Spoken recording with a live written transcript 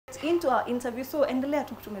get into our interview. So endelea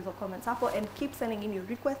tu kutumia hizo comments hapo and keep sending in your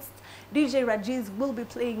requests. DJ Rajiz will be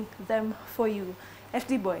playing them for you.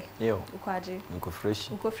 FD boy. Yo. Ukoaje? Niko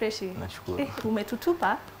fresh. Uko fresh. Nashukuru.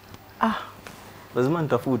 Umetutupa? Lazima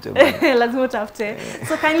nitafute bwana. Lazima utafute.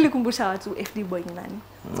 So kindly kumbusha watu FD boy ni nani?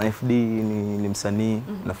 FD ni msanii,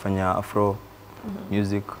 nafanya afro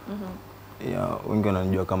music. Wengi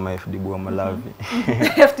wananijua kama FD boy wa Malawi.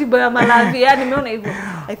 FD boy wa Malawi. Yani nimeona hivyo.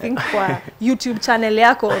 I think kwa YouTube channel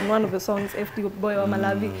yako on one of the songs FD boy wa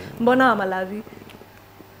Malawi. Mbona wa Malawi?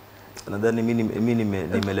 Nadhani mimi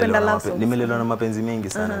nimelelewa na mapenzi mengi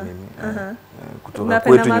sana mimi.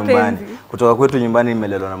 Kutoka kwetu nyumbani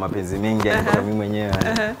nimelelewa na mapenzi mengi kwa mimi mwenyewe.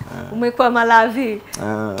 Umekuwa Malawi.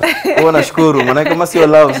 Kwa nashukuru maana kama sio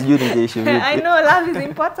love sijui ningeishi vipi. I know love is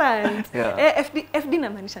important. FD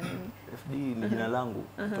inamaanisha nini? FD ni jina langu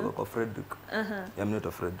kutoka kwa Frederick.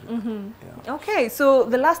 Mnaitwa Frederick. Okay, so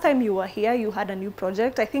the last time you were here you had a new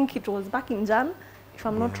project. I think it was back in Jan if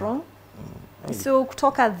I'm not wrong. So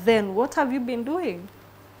kutoka then, what have you been doing?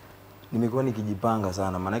 Nimekuwa nikijipanga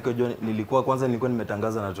sana. Maana yake nilikuwa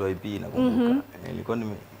nimetangaza na IP nakumbuka. Nilikuwa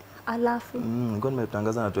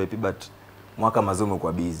nimetangaza na IP but mwaka mazomo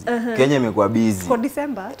kwa busy. Kenya imekuwa busy. For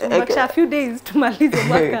December, tumebakisha a few days tumalize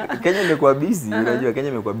mwaka. Kenya imekuwa busy, unajua Kenya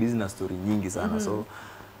imekuwa busy na story nyingi sana. So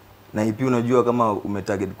na IP unajua kama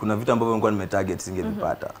umetarget kuna vitu ambavyo nilikuwa nimetarget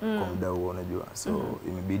singevipata kwa muda huo unajua. So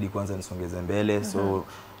imebidi kwanza nisongeze mbele. So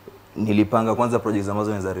nilipanga kwanza projects ambazo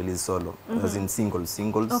naweza release solo as in singles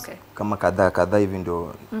kama kadhaa hivi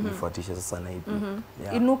ndio nifuatisha sasa na EP.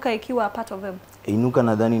 Inuka ikiwa part of them. Inuka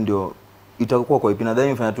nadhani ndio itakuwa kwa EP.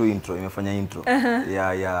 Nadhani imefanya intro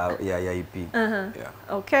ya EP.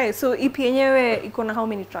 Okay, so EP yenyewe iko na how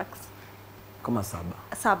many tracks? Kama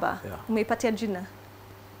 7. Umeipatia jina?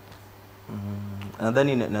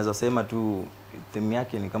 Nadhani naweza sema tu theme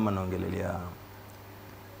yake ni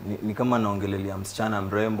kama naongelelea msichana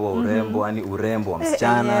mrembo, urembo, yani urembo wa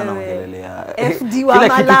msichana naongelelea FD wa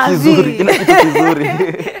Malawi. Kila kitu kizuri.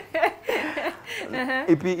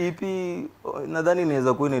 EP nadhani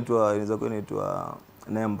inaweza kuwa inaitwa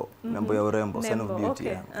nembo ya urembo, sign of beauty.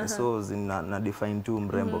 So na define tu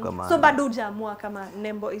mrembo kama. So bado hujaamua kama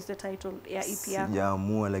nembo is the title ya EP yako?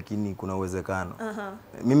 Sijaamua lakini kuna uwezekano.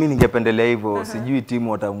 Mimi ningependelea hivyo, sijui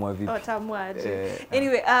timu wataamua vipi. Wataamuaje?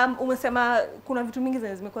 Anyway, umesema kuna vitu mingi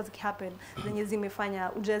zimekuwa zikihappen zenye zimefanya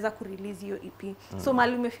hujaweza kurelease hiyo EP. So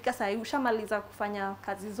mali umefika sasa ushamaliza kufanya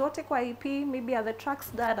kazi zote kwa EP, maybe are the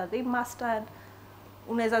tracks that are they mastered?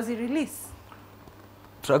 Unaweza zi-release?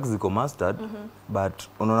 Tracks ziko mastered but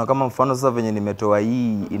unaona kama mfano sasa venye nimetoa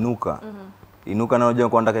hii Inuka. Inuka na unajua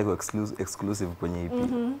kwa nataka iko exclusive kwenye EP.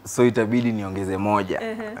 So itabidi niongeze moja.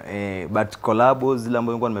 But collabs zile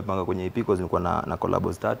ambazo nilikuwa nimepanga kwenye EP kwa zilikuwa na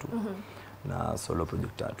collabs 3 na solo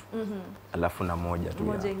project 3. Alafu na moja tu.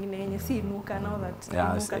 Moja nyingine yenye si Inuka now that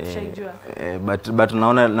Inuka tushajua. But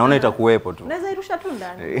naona itakuwepo tu. Unaweza irusha tu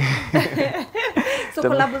ndani. So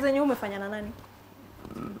collabs zenyewe umefanya na nani?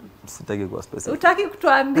 Sitaki kuwa specific. Utaki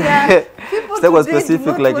kutuambia sitaki kuwa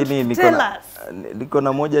specific lakini niko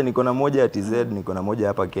na moja ya TZ, niko na moja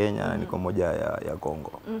hapa Kenya, niko moja ya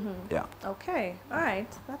Congo. Okay, all right.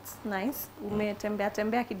 That's nice.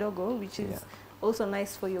 Umetembea kidogo which is also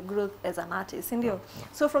nice for your growth as an artist, ndio?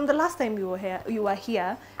 So from the last time you were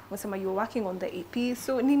here, unasema you were working on the EP.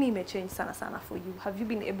 So nini imechange sana for you? Have you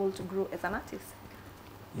been able to grow as an artist?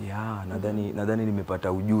 Nadhani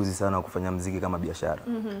nimepata ujuzi sana wa kufanya muziki kama biashara.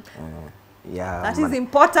 That is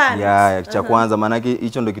important. Cha kwanza maana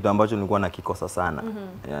hicho ndio kitu ambacho nilikuwa nakikosa sana.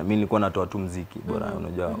 Mimi nilikuwa natoa tu muziki bora,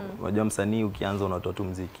 unajua msanii ukianza unatoa tu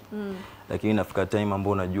muziki. Lakini inafika time ambapo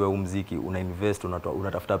unajua huu muziki una invest,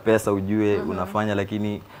 unatafuta pesa ujue unafanya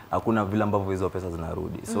lakini hakuna vile ambavyo hizo pesa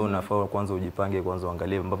zinarudi. So unafaa kwanza ujipange, kwanza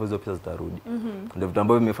uangalie ambapo hizo pesa zitarudi. Ndio vitu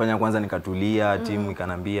ambavyo nimefanya kwanza nikatulia, timu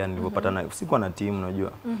ikanambia nilipopata na sikuwa na timu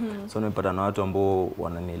unajua. So nimepata na watu ambao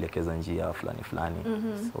wananielekeza njia fulani.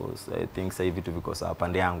 So I think sasa vitu viko sawa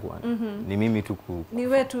pande yangu. Ni mimi tu ni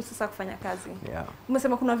wewe tu sasa kufanya kazi.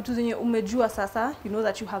 Umesema kuna vitu zenye umejua sasa, you know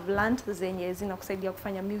that you have learned zenye zinakusaidia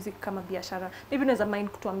kufanya music kama biashara. Maybe unaweza mind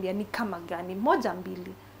kutuambia ni kama gani? Moja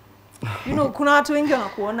mbili. You know kuna watu wengi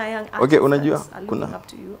wanakuona young artists. Okay, unajua kuna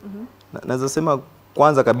naweza sema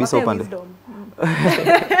kwanza kabisa upande.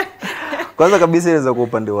 Kwanza kabisa inaweza kwa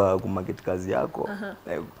upande wa kumarket kazi yako.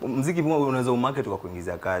 Muziki pia unaweza umarket kwa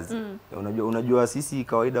kuingizia kazi. Unajua sisi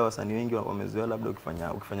kawaida wasanii wengi wamezoea labda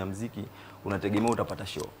ukifanya muziki unategemea utapata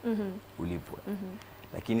show. Ulipwe.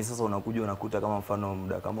 Lakini sasa unakuta kama mfano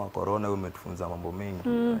muda kama wa corona umetufunza mambo mengi.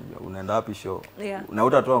 Unaenda wapi show? Na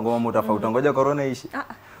utatoa ngoma utafauta ngoja corona ishi.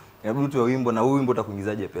 Hebu tu wimbo na wimbo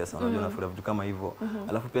utakuingizaje pesa? Unajua nafuta vitu kama hivyo.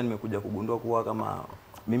 Alafu pia nimekuja kugundua kuwa kama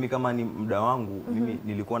mimi kama ni muda wangu, mimi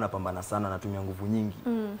nilikuwa napambana sana, natumia nguvu nyingi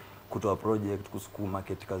kutoa project, kusukuma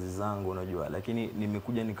market kazi zangu unajua, lakini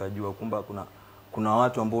nimekuja nikajua kumba kuna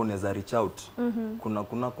watu ambao unaweza reach out.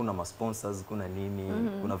 Kuna ma sponsors, kuna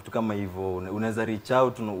nini, kuna vitu kama hivyo unaweza reach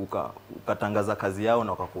out ukatangaza kazi yao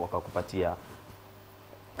na wakakupatia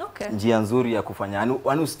njia nzuri ya kufanya.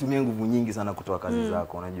 Yaani usitumie nguvu nyingi sana kutoa kazi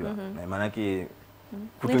zako unajua. Na maana yake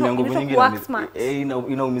kutumia nguvu nyingi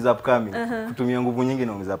inaumiza upcoming. Kutumia nguvu nyingi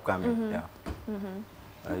inaumiza upcoming. Yeah.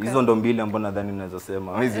 Hizo ndo mbili ambazo nadhani naweza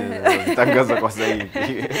sema hizi zitangaza kwa sasa hivi.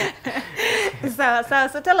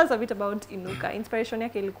 So tell us a bit about Inuka. Inspiration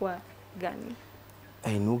yake ilikuwa gani?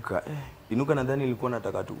 Inuka nadhani ilikuwa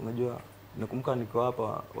nataka tu, unajua nakumbuka niko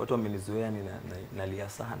hapa watu wamenizoea nalia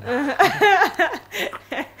sana.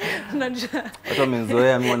 Unajua watu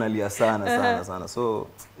wamenizoea mimi nalia sana. So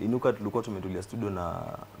Inuka tulikuwa tumetulia studio na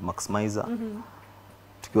Maximizer.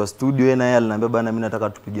 Tukiwa studio yeye naye aliniambia bana mimi nataka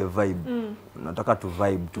tupige vibe. Nataka tu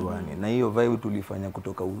vibe tu yani. Na hiyo vibe tulifanya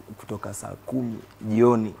kutoka saa 10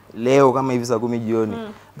 jioni. Leo kama hivi saa 10 jioni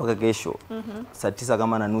mpaka kesho. Saa 9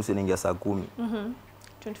 kama na nusu inaingia saa 10.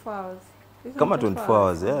 24 hours. Kama 24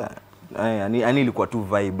 hours, yeah. Yani ilikuwa tu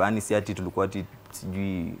vibe, yani si ati tulikuwa ati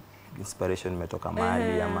sijui inspiration imetoka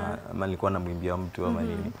mahali ama nilikuwa namwimbia mtu ama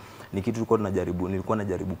nini. Ni kitu nilikuwa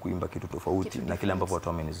najaribu kuimba kitu tofauti na kile ambapo watu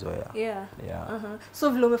wamenizoea. Yeah. So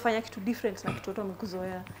vile umefanya kitu different na kitu watu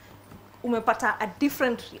wamekuzoea, umepata a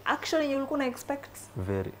different reaction yenye ulikuwa na expect?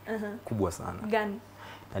 Very kubwa sana. Gani?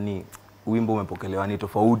 Yani wimbo umepokelewa ni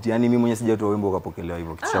tofauti. Yani mimi mwenyewe sijatoa wimbo ukapokelewa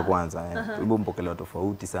hivyo kitu cha kwanza. Wimbo umepokelewa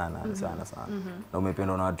tofauti sana. Na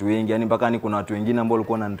umependwa na watu wengi. Yani mpaka kuna watu wengine ambao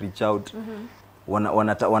walikuwa na reach out.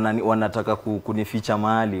 Wanataka kunificha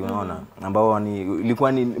mahali unaona, ambao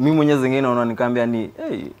ilikuwa ni mimi mwenyewe zingine unaona nikamwambia ni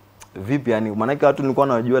vipi yani, maana watu nilikuwa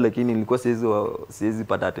nawajua lakini nilikuwa siwezi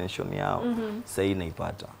pata attention yao. Sasa hii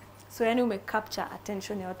naipata. So yani umecapture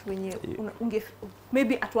attention ya watu wenyewe.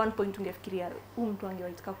 Maybe at one point ungefikiria mtu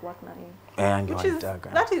angewaitika kuwork na yeye. Angewataka.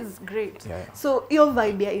 That is great. So your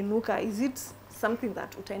vibe ya Inuka, is it something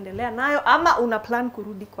that utaendelea nayo ama una plan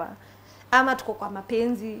kurudi ama tuko kwa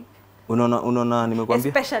mapenzi? Unaona nimekwambia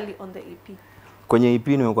especially on the EP. Kwenye EP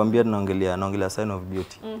nimekwambia naongelea sign of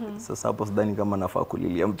beauty. Sasa hapo sidhani kama nafaa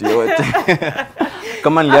kulilia mtu yote.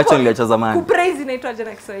 Kama niliacha zamani. Kupraise inaitwa je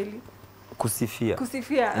na Kiswahili? Kusifia.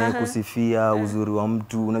 Kusifia uzuri wa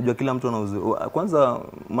mtu. Unajua kila mtu ana uzuri. Kwanza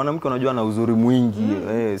mwanamke unajua ana uzuri mwingi.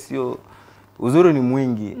 Sio uzuri ni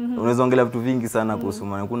mwingi. Unaweza ongelea vitu vingi sana kuhusu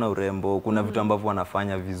mwanamke. Kuna urembo, kuna vitu ambavyo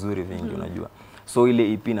wanafanya vizuri vingi unajua. So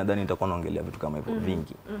ile EP nadhani nitakuwa naongelea vitu kama hivyo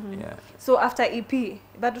vingi. So after EP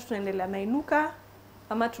bado tunaendelea na Inuka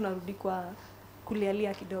ama tunarudi kwa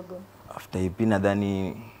kulialia kidogo? After EP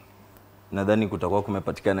nadhani kutakuwa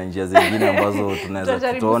kumepatikana njia zingine ambazo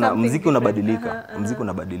tunaweza kuona muziki unabadilika. Muziki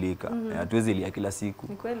unabadilika. Hatuwezi lia kila siku.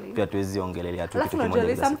 Pia hatuwezi ongelelea tu kitu kimoja.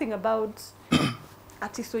 There's something about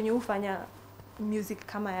artists wenye ufanya music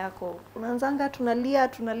kama yako. Unaanzanga tunalia,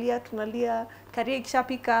 career ikisha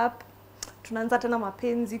pick up, tunaanza tena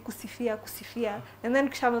mapenzi, kusifia, and then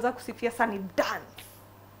kishamaliza kusifia sasa ni dance.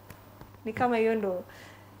 Ni kama hiyo ndo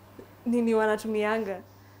nini wanatumianga.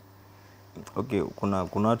 Okay,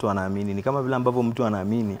 kuna watu wanaamini ni kama vile ambavyo mtu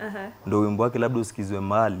anaamini ndio wimbo wake labda usikizwe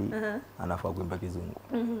mbali anafaa kuimba kizungu.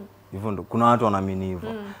 Hivyo ndo kuna watu wanaamini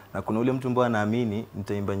hivyo. Na kuna ule mtu ambaye anaamini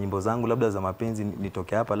nitaimba nyimbo zangu labda za mapenzi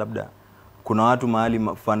nitoke hapa labda kuna watu mahali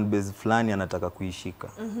fan base fulani anataka kuishika.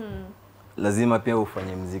 Lazima pia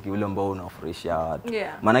ufanye muziki ule ambao unafurahisha watu.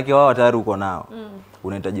 Maana yake wao tayari uko nao.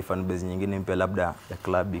 Unahitaji fan base nyingine mpya labda ya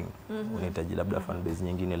clubbing. Unahitaji labda fan base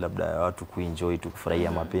nyingine labda ya watu kuenjoy tu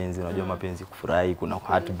kufurahia mapenzi. Unajua mapenzi kufurahi, kuna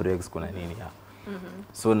heartbreaks, kuna nini ya.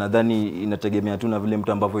 So nadhani inategemea tu na vile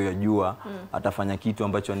mtu ambavyo yajua atafanya kitu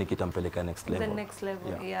ambacho ni kitampeleka next level. The next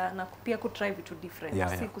level. Na pia ku try vitu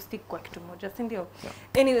different. Si kustick kwa kitu moja, si ndio?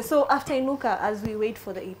 Anyway, so after Inuka as we wait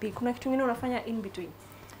for the EP, kuna kitu kingine unafanya in between?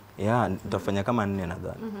 Nitafanya kama 4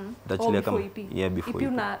 nadhani. Nitaachilia kama EP before.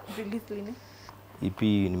 una release lini? EP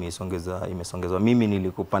imesongezwa. Mimi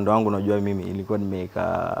nilikupanda wangu unajua mimi ilikuwa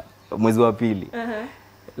nimeweka mwezi wa pili.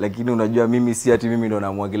 Lakini unajua mimi si ati mimi ndo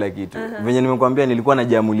naamua kila kitu. Venye nimekuambia nilikuwa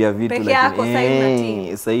najiamulia vitu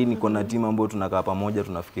lakini sasa hii niko na timu ambayo tunakaa pamoja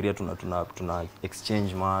tunafikiria tuna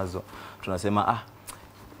exchange mawazo. Tunasema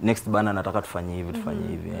next bana nataka tufanye hivi.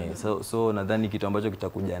 So nadhani kitu ambacho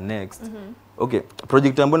kitakuja next. Okay,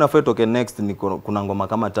 project ambayo inafaa itoke next ni kuna ngoma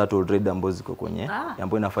kama 3 already ambazo ziko kwenye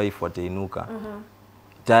ambayo inafaa ifuate Inuka.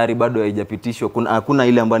 tayari bado haijapitishwa, hakuna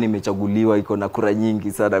ile ambayo imechaguliwa iko na kura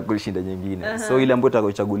nyingi sana kushinda nyingine. So ile ambayo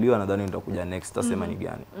itakayochaguliwa nadhani nitakuja next tasema ni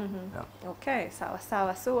gani. Okay,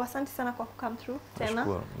 sawa. So asante sana kwa come through tena.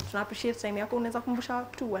 Tuna appreciate time yako. Unaweza kumbusha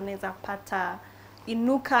watu wanaweza pata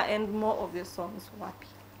Inuka and more of your songs wapi?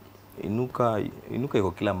 Inuka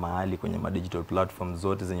iko kila mahali kwenye digital platforms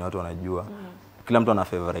zote zenye watu wanajua. Kila mtu ana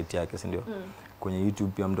favorite yake, si ndio? Kwenye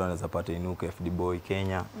YouTube pia mtu anaweza pata Inuka FD Boy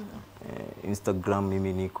Kenya. Instagram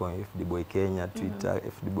mimi niko FD Boy Kenya, Twitter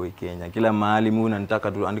FD Boy Kenya. Kila mahali mimi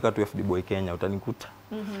unanitaka tu andika tu FD Boy Kenya utanikuta.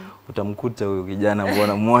 Utamkuta huyo kijana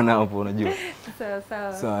mbona muona hapo unajua.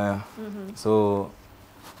 Sawa. So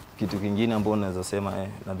kitu kingine ambacho naweza sema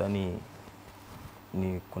nadhani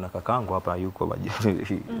ni kuna kakangu hapa yuko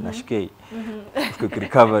bajeti na shikei. Quick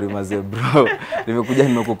recovery maze bro. Nimekuja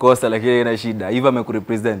nimekukosa lakini ina shida. Hivi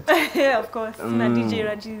amekurepresent. Yeah, of course. Na DJ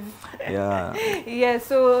Rajiz. Yeah,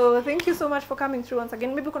 so thank you so much for coming through once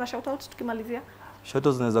again. Maybe kuna shout out tukimalizia. Shout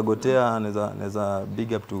outs naweza gotea, naweza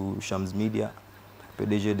big up to Shams Media,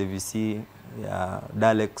 PDG DVC, ya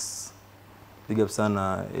Dalex. Big up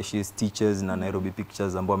sana She's Teachers na Nairobi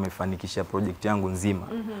Pictures ambao wamefanikisha project yangu nzima.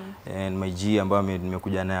 And my G ambao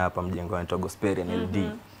nimekuja naye hapa mjengo wa Gospel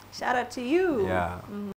LD. Shout out to you. Yeah.